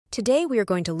Today we are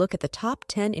going to look at the top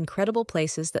 10 incredible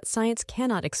places that science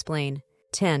cannot explain.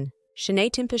 10.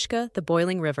 Shanay-Timpishka, the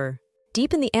Boiling River.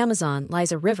 Deep in the Amazon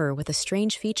lies a river with a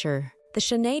strange feature. The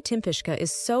Shanay-Timpishka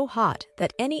is so hot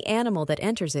that any animal that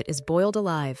enters it is boiled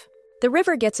alive. The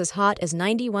river gets as hot as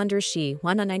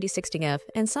 91°C,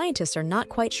 and scientists are not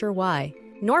quite sure why.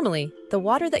 Normally, the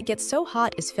water that gets so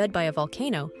hot is fed by a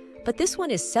volcano, but this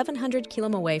one is 700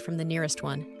 km away from the nearest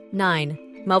one.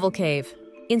 9. Movel Cave.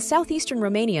 In southeastern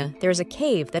Romania, there is a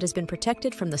cave that has been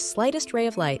protected from the slightest ray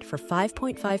of light for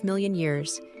 5.5 million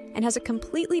years and has a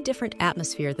completely different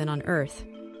atmosphere than on Earth.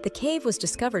 The cave was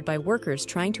discovered by workers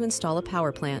trying to install a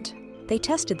power plant. They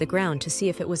tested the ground to see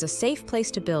if it was a safe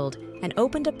place to build and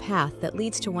opened a path that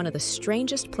leads to one of the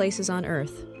strangest places on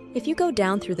Earth. If you go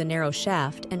down through the narrow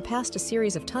shaft and past a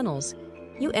series of tunnels,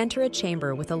 you enter a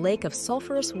chamber with a lake of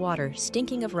sulfurous water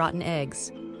stinking of rotten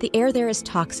eggs. The air there is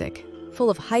toxic, full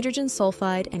of hydrogen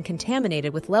sulfide and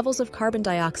contaminated with levels of carbon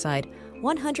dioxide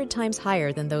 100 times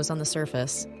higher than those on the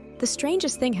surface. The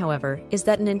strangest thing, however, is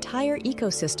that an entire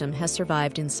ecosystem has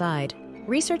survived inside.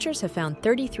 Researchers have found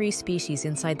 33 species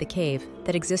inside the cave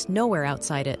that exist nowhere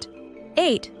outside it.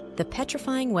 8. The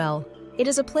Petrifying Well. It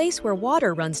is a place where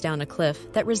water runs down a cliff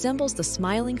that resembles the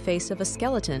smiling face of a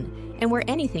skeleton and where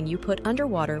anything you put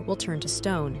underwater will turn to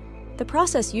stone. The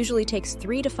process usually takes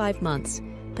 3 to 5 months,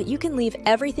 but you can leave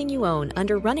everything you own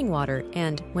under running water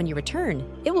and, when you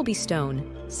return, it will be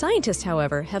stone. Scientists,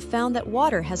 however, have found that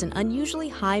water has an unusually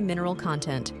high mineral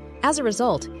content. As a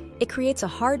result, it creates a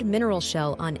hard mineral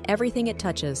shell on everything it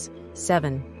touches.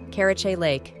 7. Karachay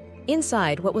Lake.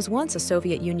 Inside what was once a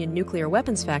Soviet Union nuclear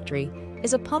weapons factory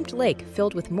is a pumped lake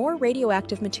filled with more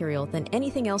radioactive material than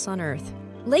anything else on Earth.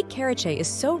 Lake Karachay is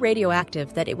so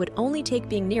radioactive that it would only take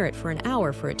being near it for an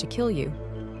hour for it to kill you.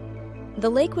 The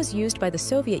lake was used by the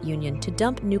Soviet Union to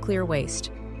dump nuclear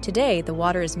waste. Today, the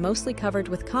water is mostly covered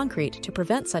with concrete to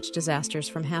prevent such disasters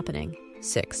from happening.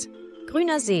 6.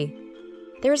 Grüner See.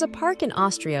 There is a park in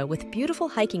Austria with beautiful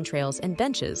hiking trails and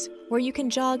benches where you can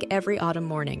jog every autumn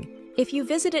morning. If you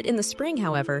visit it in the spring,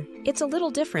 however, it's a little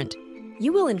different.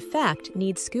 You will in fact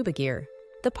need scuba gear.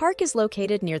 The park is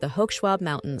located near the Hochschwab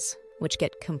Mountains, which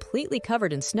get completely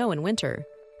covered in snow in winter.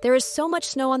 There is so much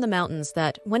snow on the mountains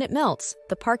that, when it melts,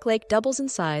 the park lake doubles in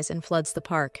size and floods the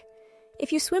park.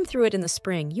 If you swim through it in the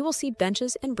spring, you will see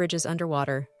benches and bridges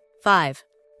underwater. 5.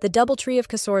 The Doubletree of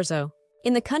Casorzo.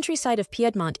 In the countryside of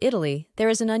Piedmont, Italy, there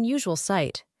is an unusual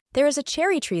sight. There is a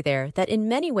cherry tree there that in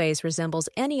many ways resembles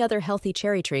any other healthy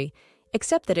cherry tree,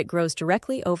 except that it grows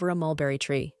directly over a mulberry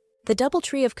tree. The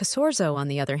Doubletree of Casorzo, on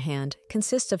the other hand,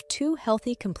 consists of 2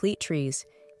 healthy, complete trees,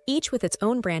 each with its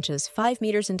own branches 5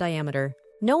 meters in diameter.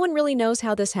 No one really knows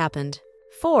how this happened.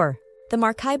 4. The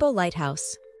Maracaibo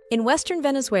Lighthouse. In western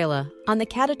Venezuela, on the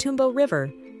Catatumbo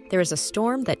River, there is a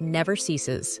storm that never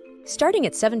ceases. Starting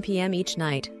at 7 p.m. each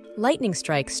night, lightning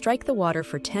strikes strike the water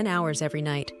for 10 hours every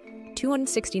night,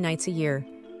 260 nights a year.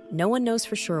 No one knows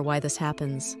for sure why this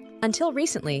happens. Until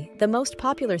recently, the most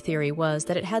popular theory was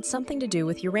that it had something to do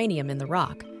with uranium in the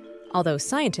rock, although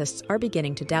scientists are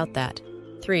beginning to doubt that.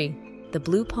 3. The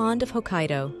Blue Pond of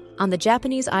Hokkaido. On the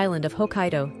Japanese island of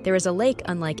Hokkaido, there is a lake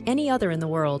unlike any other in the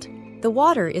world. The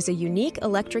water is a unique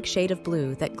electric shade of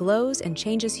blue that glows and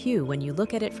changes hue when you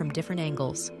look at it from different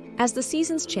angles. As the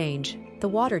seasons change, the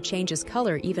water changes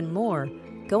color even more,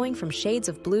 going from shades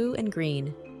of blue and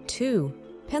green. 2.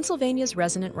 Pennsylvania's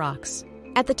Resonant Rocks.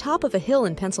 At the top of a hill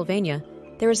in Pennsylvania,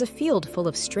 there is a field full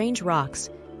of strange rocks,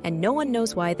 and no one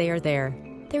knows why they are there.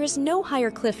 There is no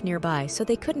higher cliff nearby, so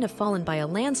they couldn't have fallen by a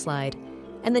landslide,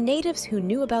 and the natives who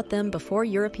knew about them before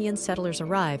European settlers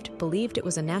arrived believed it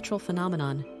was a natural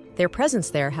phenomenon. Their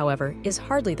presence there, however, is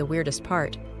hardly the weirdest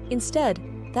part. Instead,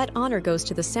 that honor goes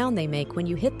to the sound they make when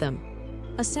you hit them,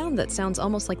 a sound that sounds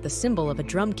almost like the cymbal of a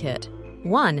drum kit.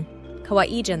 1. Kawah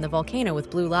Ijen, the volcano with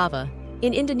blue lava.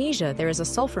 In Indonesia, there is a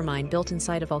sulfur mine built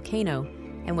inside a volcano,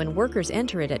 and when workers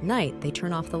enter it at night, they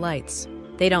turn off the lights.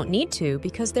 They don't need to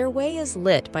because their way is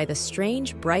lit by the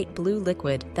strange, bright blue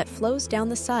liquid that flows down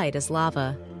the side as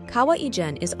lava. Kawah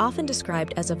Ijen is often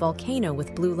described as a volcano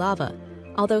with blue lava,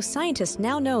 although scientists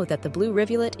now know that the blue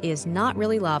rivulet is not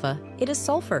really lava, it is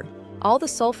sulfur. All the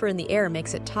sulfur in the air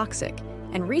makes it toxic,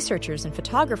 and researchers and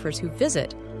photographers who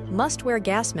visit must wear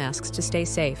gas masks to stay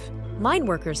safe. Mine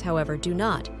workers, however, do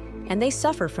not, and they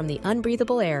suffer from the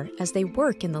unbreathable air as they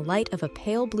work in the light of a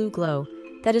pale blue glow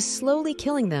that is slowly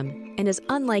killing them and is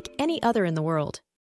unlike any other in the world.